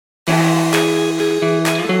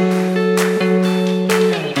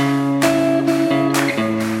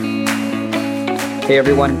Hey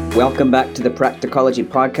everyone, welcome back to the Practicology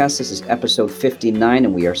Podcast. This is episode 59,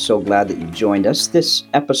 and we are so glad that you've joined us. This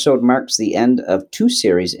episode marks the end of two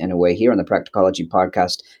series in a way here on the Practicology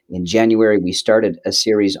Podcast. In January, we started a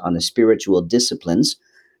series on the spiritual disciplines,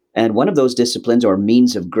 and one of those disciplines, or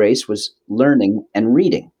means of grace, was learning and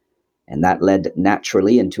reading. And that led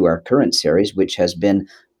naturally into our current series, which has been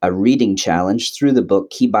a reading challenge through the book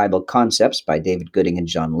Key Bible Concepts by David Gooding and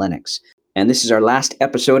John Lennox. And this is our last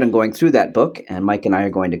episode in going through that book, and Mike and I are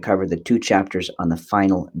going to cover the two chapters on the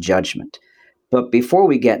final judgment. But before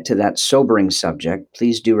we get to that sobering subject,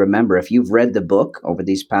 please do remember, if you've read the book over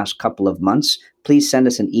these past couple of months, please send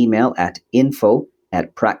us an email at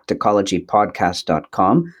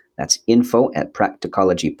info@practicologypodcast.com. That's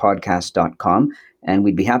info@practicologypodcast.com. And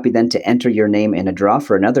we'd be happy then to enter your name in a draw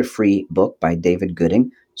for another free book by David Gooding.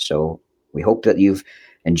 So we hope that you've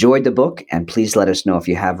enjoyed the book, and please let us know if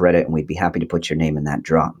you have read it, and we'd be happy to put your name in that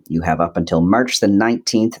draw. You have up until March the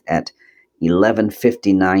 19th at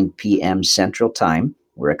 11:59 p.m. Central Time.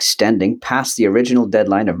 We're extending past the original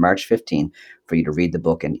deadline of March 15 for you to read the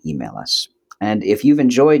book and email us. And if you've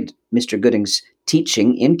enjoyed Mr. Gooding's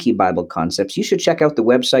teaching in Key Bible Concepts, you should check out the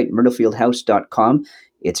website, myrtlefieldhouse.com.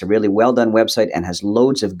 It's a really well-done website and has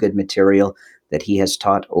loads of good material that he has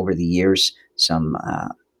taught over the years, some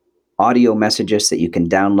audio messages that you can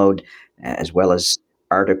download, as well as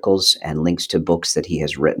articles and links to books that he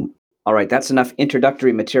has written. All right, that's enough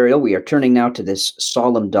introductory material. We are turning now to this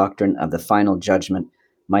solemn doctrine of the final judgment.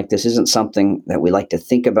 Mike, this isn't something that we like to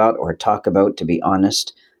think about or talk about, to be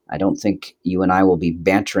honest. I don't think you and I will be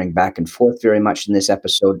bantering back and forth very much in this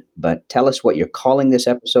episode, but tell us what you're calling this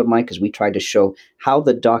episode, Mike, as we try to show how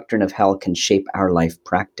the doctrine of hell can shape our life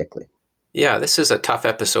practically. Yeah, this is a tough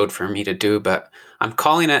episode for me to do, but I'm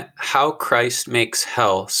calling it How Christ Makes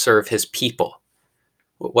Hell Serve His People.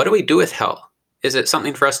 What do we do with hell? Is it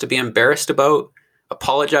something for us to be embarrassed about,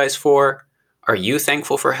 apologize for? Are you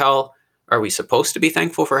thankful for hell? Are we supposed to be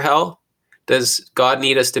thankful for hell? Does God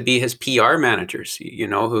need us to be his PR managers,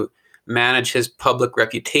 who manage his public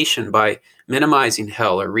reputation by minimizing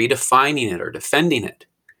hell or redefining it or defending it?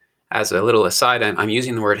 As a little aside, I'm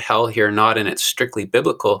using the word hell here not in its strictly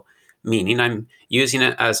biblical meaning. I'm using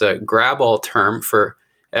it as a grab-all term for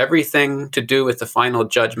everything to do with the final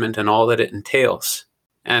judgment and all that it entails.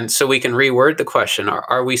 And so we can reword the question,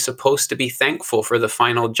 are we supposed to be thankful for the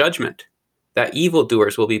final judgment? That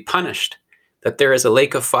evildoers will be punished, that there is a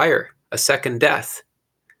lake of fire, a second death.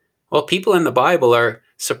 Well, people in the Bible are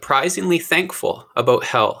surprisingly thankful about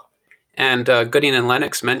hell. And Gooding and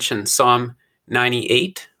Lennox mentioned Psalm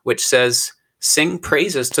 98, which says, "Sing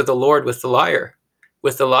praises to the Lord with the lyre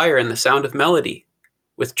and the sound of melody,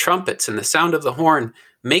 with trumpets and the sound of the horn,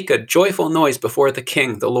 make a joyful noise before the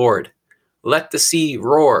King, the Lord. Let the sea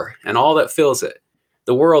roar and all that fills it,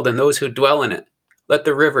 the world and those who dwell in it. Let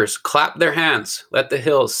the rivers clap their hands. Let the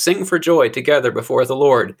hills sing for joy together before the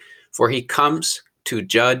Lord, for he comes to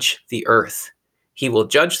judge the earth. He will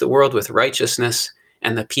judge the world with righteousness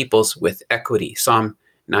and the peoples with equity." Psalm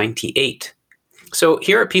 98. So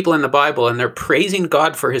here are people in the Bible, and they're praising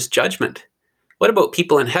God for his judgment. What about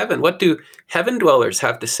people in heaven? What do heaven dwellers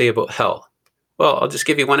have to say about hell? Well, I'll just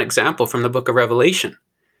give you one example from the book of Revelation.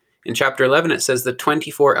 In chapter 11, it says, "The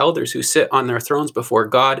 24 elders who sit on their thrones before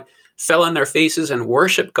God fell on their faces and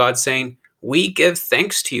worshiped God, saying, 'We give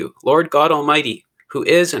thanks to you, Lord God Almighty, who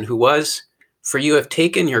is and who was, for you have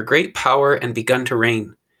taken your great power and begun to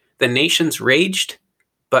reign. The nations raged,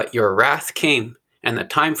 but your wrath came, and the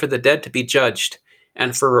time for the dead to be judged,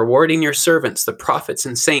 and for rewarding your servants, the prophets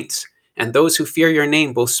and saints, and those who fear your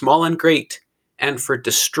name, both small and great, and for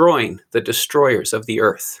destroying the destroyers of the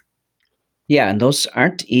earth.'" Yeah, and those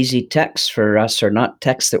aren't easy texts for us, or not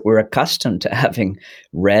texts that we're accustomed to having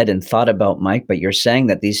read and thought about, Mike, but you're saying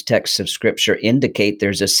that these texts of Scripture indicate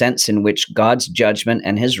there's a sense in which God's judgment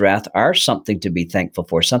and his wrath are something to be thankful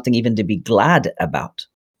for, something even to be glad about.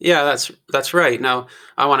 Yeah, that's right. Now,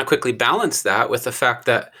 I want to quickly balance that with the fact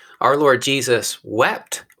that our Lord Jesus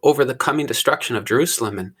wept over the coming destruction of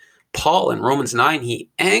Jerusalem. And Paul in Romans 9, he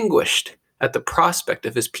anguished at the prospect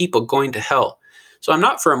of his people going to hell. So I'm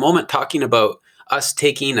not for a moment talking about us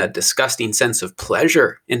taking a disgusting sense of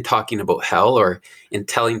pleasure in talking about hell or in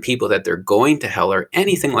telling people that they're going to hell or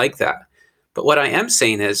anything like that. But what I am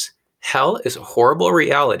saying is hell is a horrible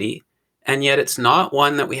reality, and yet it's not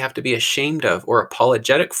one that we have to be ashamed of or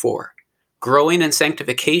apologetic for. Growing in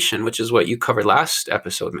sanctification, which is what you covered last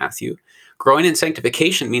episode, Matthew, growing in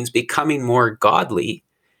sanctification means becoming more godly,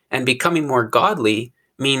 and becoming more godly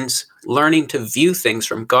means learning to view things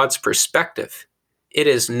from God's perspective. It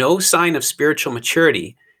is no sign of spiritual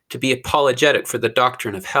maturity to be apologetic for the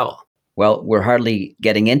doctrine of hell. Well, we're hardly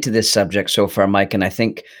getting into this subject so far, Mike, and I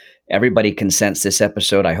think everybody can sense this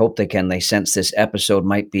episode. I hope they can. They sense this episode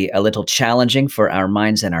might be a little challenging for our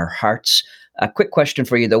minds and our hearts. A quick question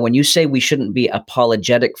for you, though. When you say we shouldn't be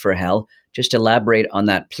apologetic for hell, just elaborate on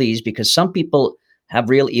that, please, because some people have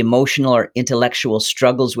real emotional or intellectual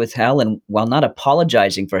struggles with hell. And while not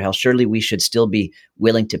apologizing for hell, surely we should still be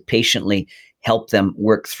willing to patiently help them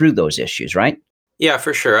work through those issues, right? Yeah,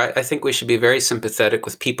 for sure. I think we should be very sympathetic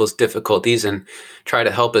with people's difficulties and try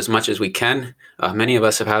to help as much as we can. Many of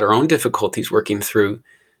us have had our own difficulties working through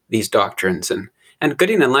these doctrines, and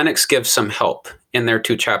Gooding and Lennox give some help in their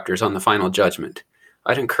 2 chapters on the final judgment.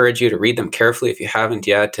 I'd encourage you to read them carefully if you haven't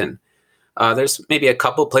yet. And there's maybe a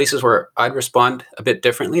couple places where I'd respond a bit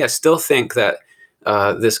differently. I still think that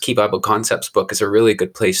this Key Bible Concepts book is a really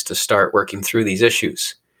good place to start working through these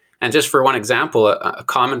issues. And just for one example, a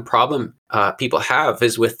common problem people have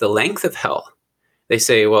is with the length of hell. They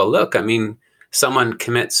say, well, look, I mean, someone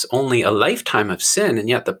commits only a lifetime of sin, and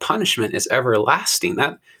yet the punishment is everlasting.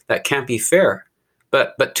 That can't be fair.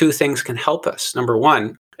 But 2 things can help us. Number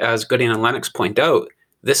one, as Gooding and Lennox point out,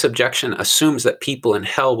 this objection assumes that people in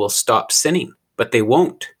hell will stop sinning, but they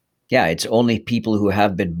won't. Yeah, it's only people who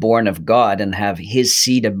have been born of God and have his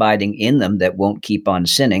seed abiding in them that won't keep on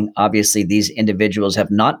sinning. Obviously, these individuals have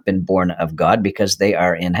not been born of God because they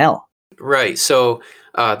are in hell. Right. So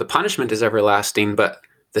the punishment is everlasting, but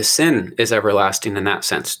the sin is everlasting in that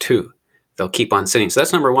sense too. They'll keep on sinning. So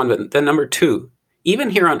that's number one. But then number 2, even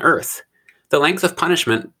here on earth, the length of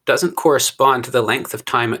punishment doesn't correspond to the length of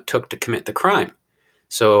time it took to commit the crime.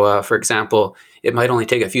 So, for example, it might only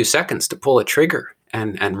take a few seconds to pull a trigger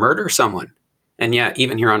and murder someone. And yet,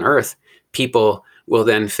 even here on earth, people will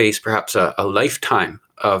then face perhaps a lifetime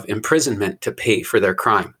of imprisonment to pay for their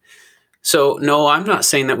crime. So, no, I'm not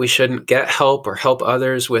saying that we shouldn't get help or help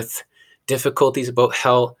others with difficulties about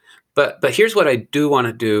hell. But here's what I do want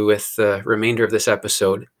to do with the remainder of this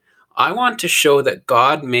episode. I want to show that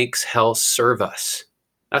God makes hell serve us.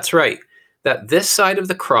 That's right, that this side of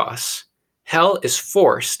the cross, hell is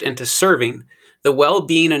forced into serving the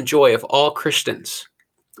well-being and joy of all Christians.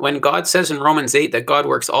 When God says in Romans 8 that God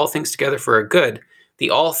works all things together for our good, the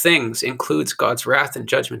all things includes God's wrath and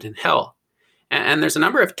judgment in hell. And there's a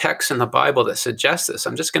number of texts in the Bible that suggest this.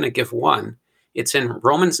 I'm just going to give one. It's in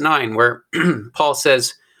Romans 9 where Paul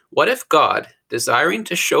says, "What if God, desiring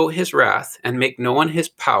to show his wrath and make known his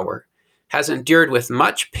power, has endured with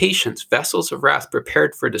much patience vessels of wrath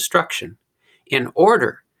prepared for destruction, in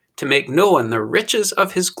order to make known the riches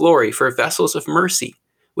of his glory for vessels of mercy,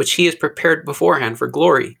 which he has prepared beforehand for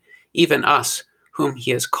glory, even us whom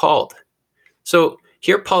he has called." So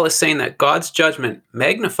here Paul is saying that God's judgment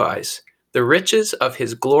magnifies the riches of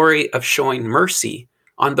his glory of showing mercy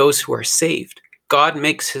on those who are saved. God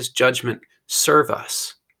makes his judgment serve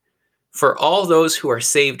us. For all those who are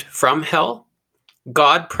saved from hell,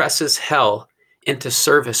 God presses hell into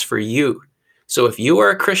service for you. So if you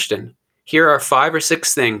are a Christian, here are 5 or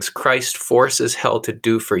 6 things Christ forces hell to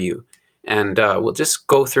do for you. And we'll just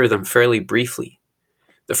go through them fairly briefly.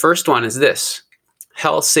 The first one is this: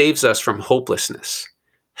 hell saves us from hopelessness.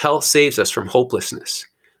 Hell saves us from hopelessness.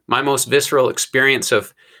 My most visceral experience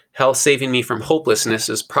of hell saving me from hopelessness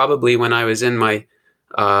is probably when I was in my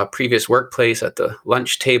previous workplace at the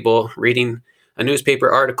lunch table reading a newspaper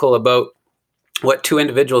article about what 2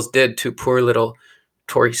 individuals did to poor little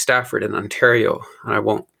Tori Stafford in Ontario. And I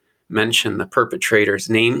won't mention the perpetrators'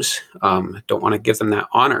 names. Don't want to give them that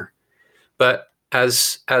honor. But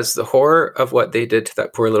as the horror of what they did to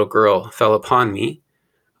that poor little girl fell upon me,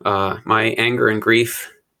 my anger and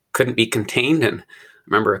grief couldn't be contained. And I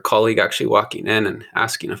remember a colleague actually walking in and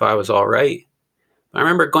asking if I was all right. I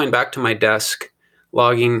remember going back to my desk,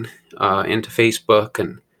 logging into Facebook,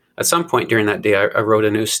 and at some point during that day, I wrote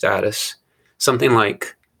a news status, something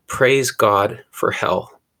like, "Praise God for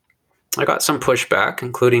hell." I got some pushback,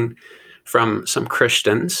 including from some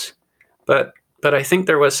Christians, but I think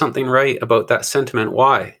there was something right about that sentiment.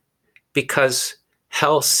 Why? Because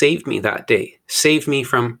hell saved me that day, saved me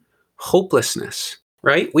from hopelessness.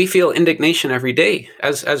 Right? We feel indignation every day.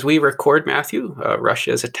 As we record, Matthew,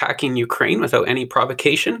 Russia is attacking Ukraine without any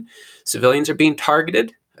provocation. Civilians are being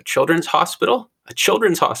targeted. A children's hospital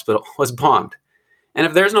was bombed. And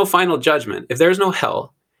if there's no final judgment, if there's no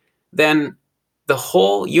hell, then the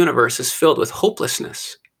whole universe is filled with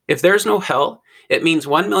hopelessness. If there's no hell, it means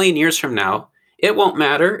 1 million years from now, it won't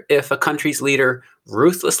matter if a country's leader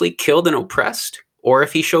ruthlessly killed and oppressed, or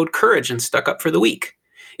if he showed courage and stuck up for the weak.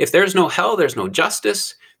 If there's no hell, there's no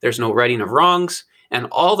justice, there's no righting of wrongs, and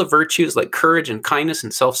all the virtues like courage and kindness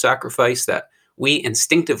and self-sacrifice that we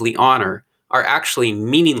instinctively honor are actually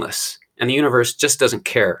meaningless, and the universe just doesn't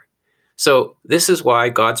care. So this is why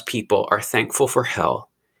God's people are thankful for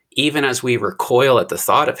hell, even as we recoil at the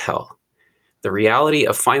thought of hell. The reality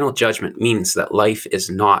of final judgment means that life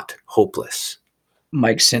is not hopeless.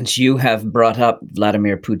 Mike, since you have brought up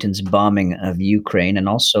Vladimir Putin's bombing of Ukraine and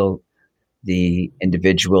also the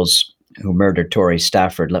individuals who murdered Tory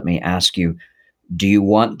Stafford, let me ask you, do you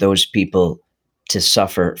want those people to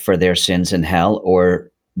suffer for their sins in hell,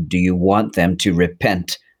 or do you want them to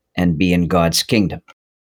repent and be in God's kingdom?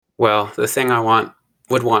 Well, the thing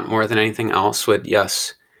would want more than anything else would,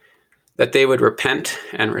 yes, that they would repent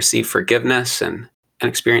and receive forgiveness and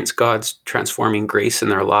experience God's transforming grace in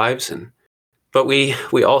their lives. But we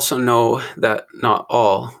also know that not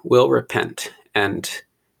all will repent, and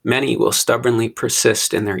many will stubbornly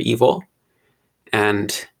persist in their evil.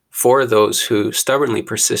 And for those who stubbornly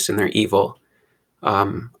persist in their evil,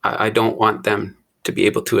 I don't want them to be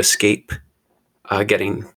able to escape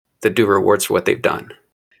getting the due rewards for what they've done.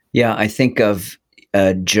 Yeah, I think of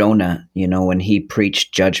Jonah, when he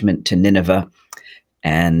preached judgment to Nineveh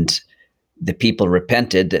and the people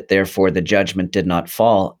repented, therefore the judgment did not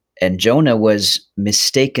fall. And Jonah was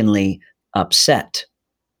mistakenly upset.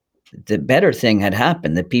 The better thing had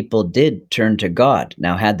happened. The people did turn to God.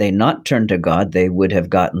 Now, had they not turned to God, they would have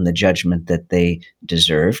gotten the judgment that they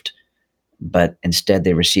deserved. But instead,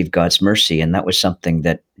 they received God's mercy. And that was something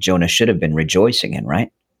that Jonah should have been rejoicing in,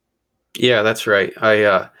 right? Yeah, that's right.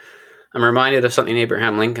 I'm reminded of something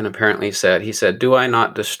Abraham Lincoln apparently said. He said, "Do I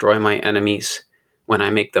not destroy my enemies when I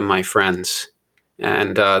make them my friends?"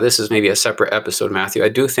 And this is maybe a separate episode, Matthew. I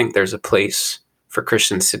do think there's a place for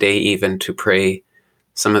Christians today even to pray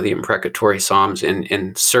some of the imprecatory psalms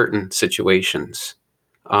in certain situations.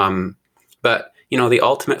 But, the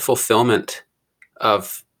ultimate fulfillment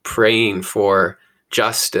of praying for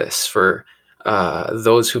justice, for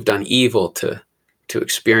those who've done evil to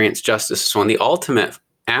experience justice. So, the ultimate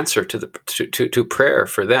answer to prayer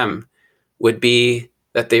for them would be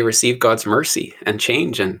that they receive God's mercy and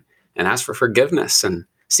change and ask for forgiveness and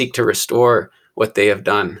seek to restore what they have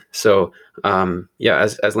done. So,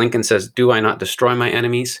 as Lincoln says, "Do I not destroy my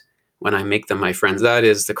enemies when I make them my friends?" That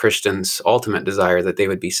is the Christian's ultimate desire, that they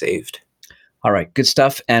would be saved. All right, good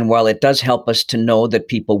stuff. And while it does help us to know that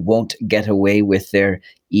people won't get away with their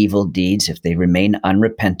evil deeds, if they remain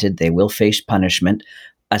unrepented, they will face punishment.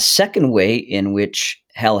 A second way in which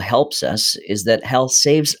hell helps us is that hell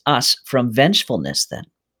saves us from vengefulness, then.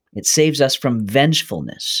 It saves us from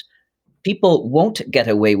vengefulness. People won't get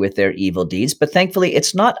away with their evil deeds, but thankfully,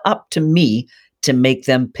 it's not up to me to make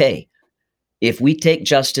them pay. If we take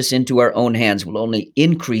justice into our own hands, we'll only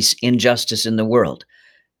increase injustice in the world.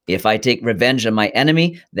 If I take revenge on my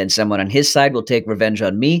enemy, then someone on his side will take revenge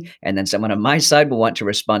on me, and then someone on my side will want to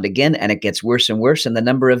respond again, and it gets worse and worse, and the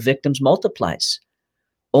number of victims multiplies.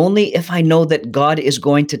 Only if I know that God is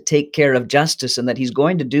going to take care of justice and that he's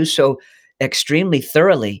going to do so extremely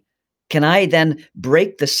thoroughly, can I then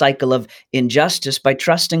break the cycle of injustice by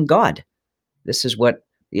trusting God. This is what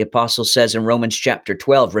the apostle says in Romans chapter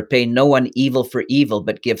 12, "Repay no one evil for evil,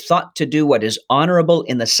 but give thought to do what is honorable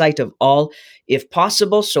in the sight of all. If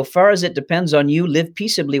possible, so far as it depends on you, live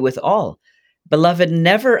peaceably with all. Beloved,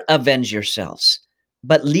 never avenge yourselves,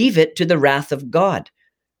 but leave it to the wrath of God.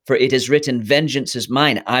 For it is written, 'Vengeance is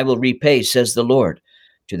mine, I will repay, says the Lord.'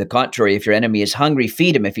 To the contrary, if your enemy is hungry,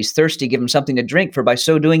 feed him. If he's thirsty, give him something to drink, for by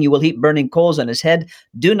so doing you will heap burning coals on his head.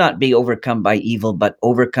 Do not be overcome by evil, but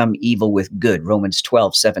overcome evil with good." Romans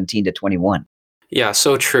 12:17-21. Yeah,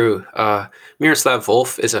 so true. Miroslav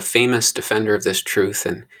Volf is a famous defender of this truth,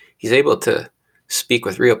 and he's able to speak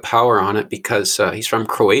with real power on it because he's from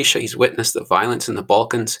Croatia. He's witnessed the violence in the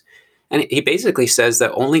Balkans. And he basically says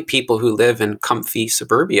that only people who live in comfy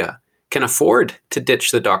suburbia can afford to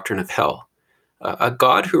ditch the doctrine of hell. A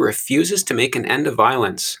God who refuses to make an end of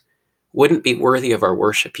violence wouldn't be worthy of our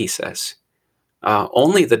worship, he says.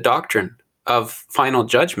 Only the doctrine of final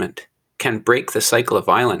judgment can break the cycle of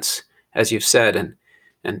violence, as you've said.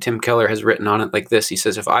 And Tim Keller has written on it like this. He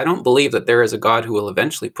says, "If I don't believe that there is a God who will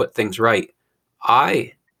eventually put things right,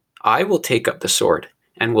 I will take up the sword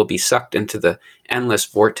and will be sucked into the endless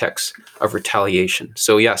vortex of retaliation."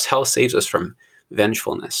 So yes, hell saves us from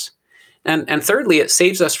vengefulness. And thirdly, it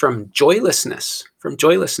saves us from joylessness.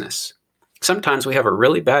 Sometimes we have a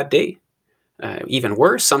really bad day. Even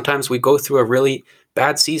worse, sometimes we go through a really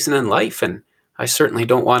bad season in life, and I certainly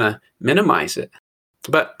don't want to minimize it.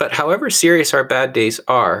 But however serious our bad days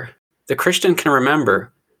are, the Christian can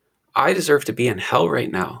remember, I deserve to be in hell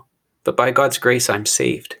right now, but by God's grace, I'm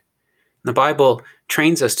saved. The Bible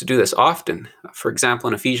trains us to do this often. For example,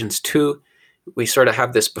 in Ephesians 2, we sort of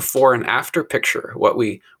have this before and after picture, what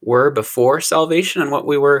we were before salvation and what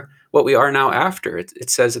we are now after. It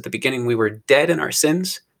says at the beginning, we were dead in our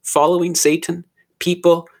sins, following Satan,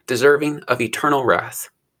 people deserving of eternal wrath.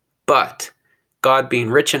 But God, being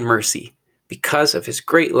rich in mercy, because of his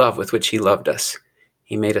great love with which he loved us,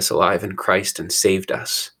 he made us alive in Christ and saved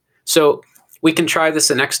us. So we can try this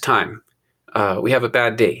the next time we have a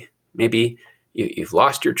bad day. Maybe you've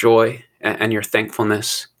lost your joy and your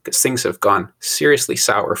thankfulness because things have gone seriously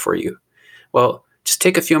sour for you. Well, just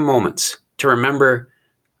take a few moments to remember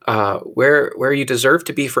where you deserve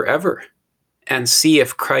to be forever and see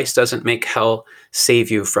if Christ doesn't make hell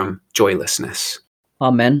save you from joylessness.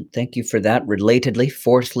 Amen. Thank you for that. Relatedly,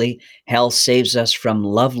 fourthly, hell saves us from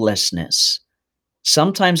lovelessness.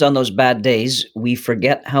 Sometimes on those bad days, we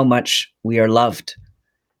forget how much we are loved.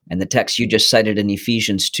 And the text you just cited in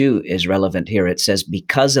Ephesians 2 is relevant here. It says,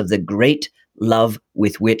 because of the great love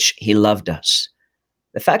with which he loved us.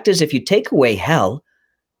 The fact is, if you take away hell,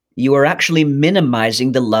 you are actually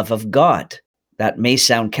minimizing the love of God. That may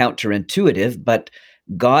sound counterintuitive, but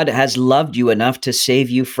God has loved you enough to save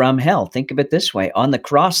you from hell. Think of it this way. On the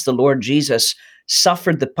cross, the Lord Jesus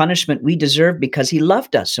suffered the punishment we deserve because he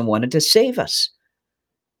loved us and wanted to save us.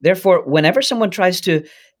 Therefore, whenever someone tries to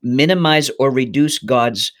minimize or reduce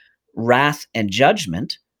God's wrath and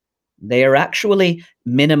judgment, they are actually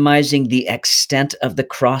minimizing the extent of the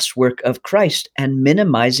cross work of Christ and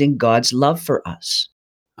minimizing God's love for us.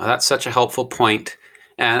 That's such a helpful point.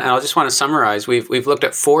 And I'll just want to summarize. We've looked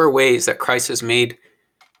at 4 ways that Christ has made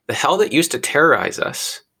the hell that used to terrorize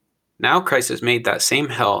us. Now Christ has made that same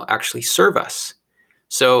hell actually serve us.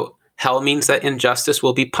 So hell means that injustice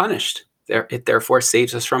will be punished. It therefore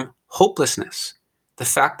saves us from hopelessness. The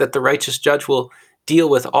fact that the righteous judge will deal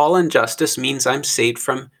with all injustice means I'm saved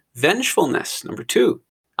from vengefulness. Number 2,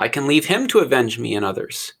 I can leave him to avenge me and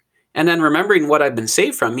others. And then remembering what I've been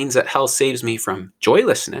saved from means that hell saves me from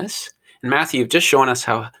joylessness. And Matthew, you've just shown us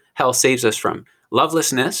how hell saves us from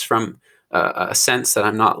lovelessness, from a sense that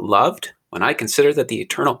I'm not loved. When I consider that the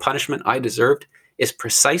eternal punishment I deserved is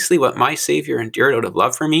precisely what my Savior endured out of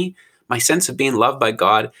love for me, my sense of being loved by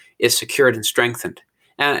God is secured and strengthened.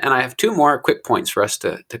 And I have 2 more quick points for us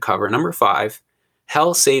to cover. Number 5,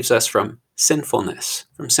 hell saves us from sinfulness.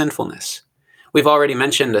 We've already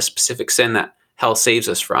mentioned a specific sin that hell saves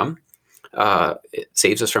us from. It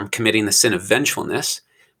saves us from committing the sin of vengefulness.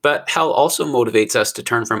 But hell also motivates us to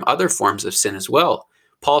turn from other forms of sin as well.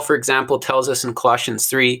 Paul, for example, tells us in Colossians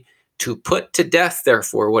 3, to put to death,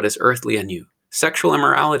 therefore, what is earthly in you: sexual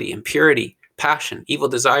immorality, impurity, passion, evil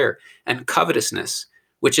desire, and covetousness,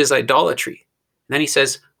 which is idolatry. And then he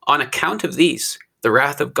says, on account of these, the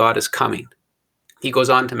wrath of God is coming. He goes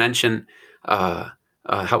on to mention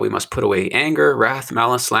how we must put away anger, wrath,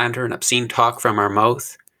 malice, slander, and obscene talk from our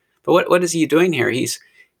mouth. But what is he doing here?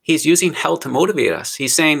 He's using hell to motivate us.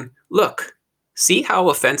 He's saying, look, see how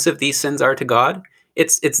offensive these sins are to God?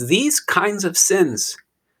 It's these kinds of sins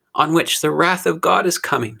on which the wrath of God is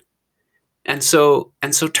coming. And so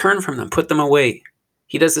turn from them, put them away.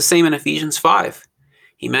 He does the same in Ephesians 5.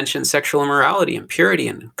 He mentions sexual immorality, impurity,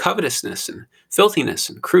 and covetousness, and filthiness,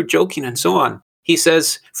 and crude joking, and so on. He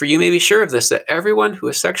says, for you may be sure of this, that everyone who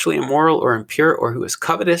is sexually immoral or impure or who is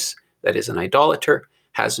covetous, that is an idolater,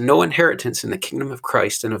 has no inheritance in the kingdom of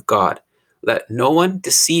Christ and of God. Let no one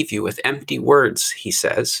deceive you with empty words, he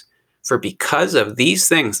says, for because of these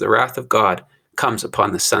things the wrath of God comes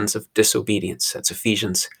upon the sons of disobedience. That's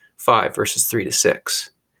Ephesians 5, verses 3-6.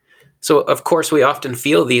 So, of course, we often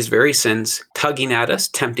feel these very sins tugging at us,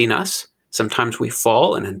 tempting us. Sometimes we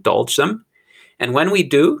fall and indulge them. And when we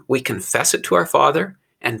do, we confess it to our Father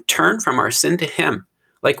and turn from our sin to him,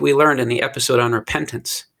 like we learned in the episode on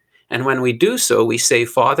repentance. And when we do so, we say,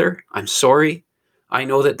 Father, I'm sorry. I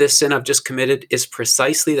know that this sin I've just committed is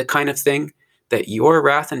precisely the kind of thing that your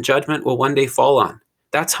wrath and judgment will one day fall on.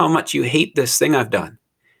 That's how much you hate this thing I've done.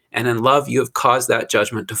 And in love, you have caused that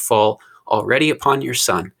judgment to fall already upon your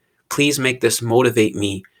Son. Please make this motivate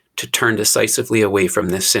me to turn decisively away from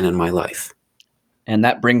this sin in my life. And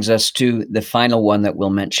that brings us to the final one that we'll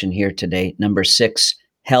mention here today. Number 6,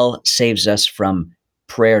 hell saves us from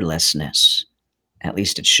prayerlessness. At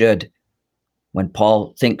least it should. When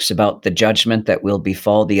Paul thinks about the judgment that will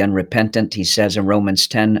befall the unrepentant, he says in Romans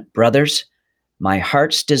 10, brothers, my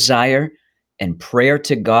heart's desire and prayer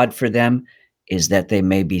to God for them is that they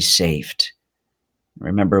may be saved.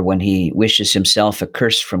 Remember when he wishes himself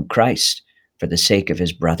accursed from Christ for the sake of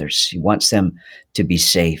his brothers. He wants them to be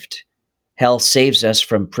saved. Hell saves us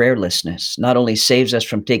from prayerlessness. Not only saves us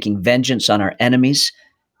from taking vengeance on our enemies,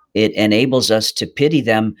 it enables us to pity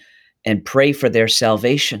them and pray for their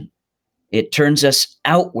salvation. It turns us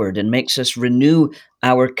outward and makes us renew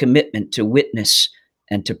our commitment to witness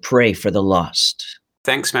and to pray for the lost.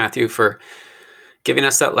 Thanks, Matthew, for giving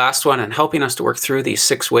us that last one and helping us to work through these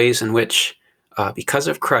 6 ways in which, because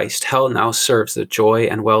of Christ, hell now serves the joy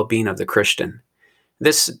and well-being of the Christian.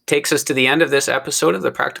 This takes us to the end of this episode of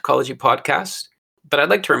the Practicology Podcast. But I'd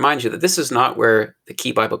like to remind you that this is not where the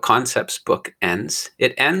Key Bible Concepts book ends.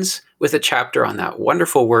 It ends with a chapter on that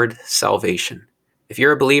wonderful word, salvation. If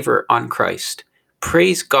you're a believer on Christ,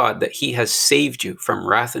 praise God that he has saved you from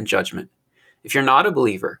wrath and judgment. If you're not a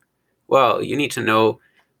believer, well, you need to know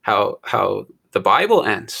how the Bible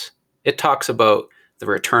ends. It talks about the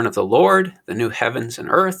return of the Lord, the new heavens and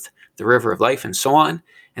earth, the river of life, and so on.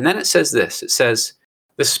 And then it says this, it says,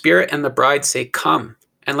 the Spirit and the bride say, come.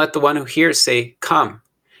 And let the one who hears say, come.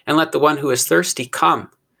 And let the one who is thirsty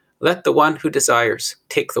come. Let the one who desires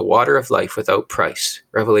take the water of life without price.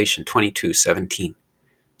 Revelation 22:17.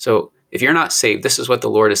 So if you're not saved, this is what the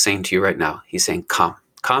Lord is saying to you right now. He's saying, come.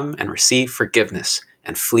 Come and receive forgiveness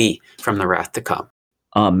and flee from the wrath to come.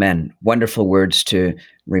 Amen. Wonderful words to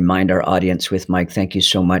remind our audience with, Mike. Thank you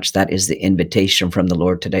so much. That is the invitation from the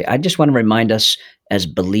Lord today. I just want to remind us as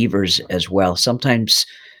believers as well. Sometimes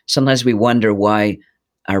we wonder why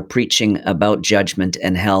our preaching about judgment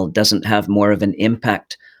and hell doesn't have more of an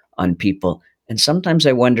impact on people. And sometimes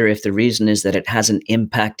I wonder if the reason is that it hasn't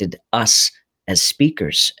impacted us as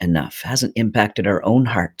speakers enough, hasn't impacted our own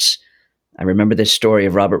hearts. I remember this story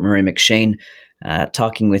of Robert Murray M'Cheyne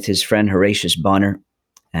talking with his friend Horatius Bonner.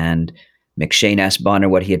 And M'Cheyne asked Bonner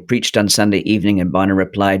what he had preached on Sunday evening, and Bonner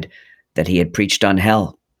replied that he had preached on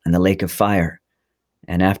hell and the lake of fire.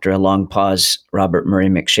 And after a long pause, Robert Murray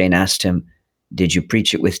M'Cheyne asked him, did you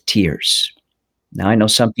preach it with tears? Now, I know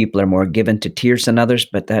some people are more given to tears than others,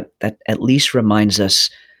 but that at least reminds us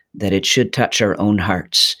that it should touch our own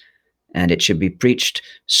hearts, and it should be preached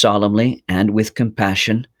solemnly and with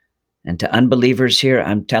compassion. And to unbelievers here,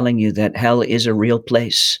 I'm telling you that hell is a real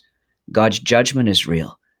place. God's judgment is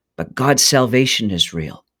real, but God's salvation is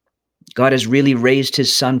real. God has really raised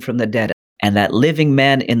his Son from the dead, and that living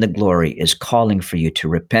man in the glory is calling for you to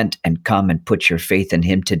repent and come and put your faith in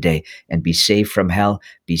him today and be saved from hell,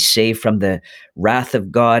 be saved from the wrath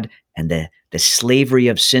of God and the slavery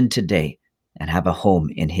of sin today, and have a home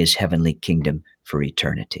in his heavenly kingdom for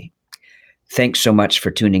eternity. Thanks so much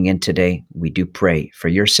for tuning in today. We do pray for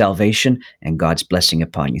your salvation and God's blessing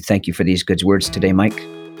upon you. Thank you for these good words today, Mike.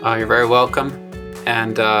 You're very welcome.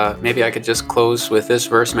 And maybe I could just close with this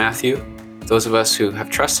verse, Matthew. Those of us who have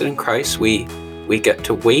trusted in Christ, we get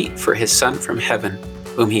to wait for his Son from heaven,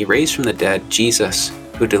 whom he raised from the dead, Jesus,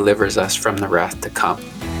 who delivers us from the wrath to come.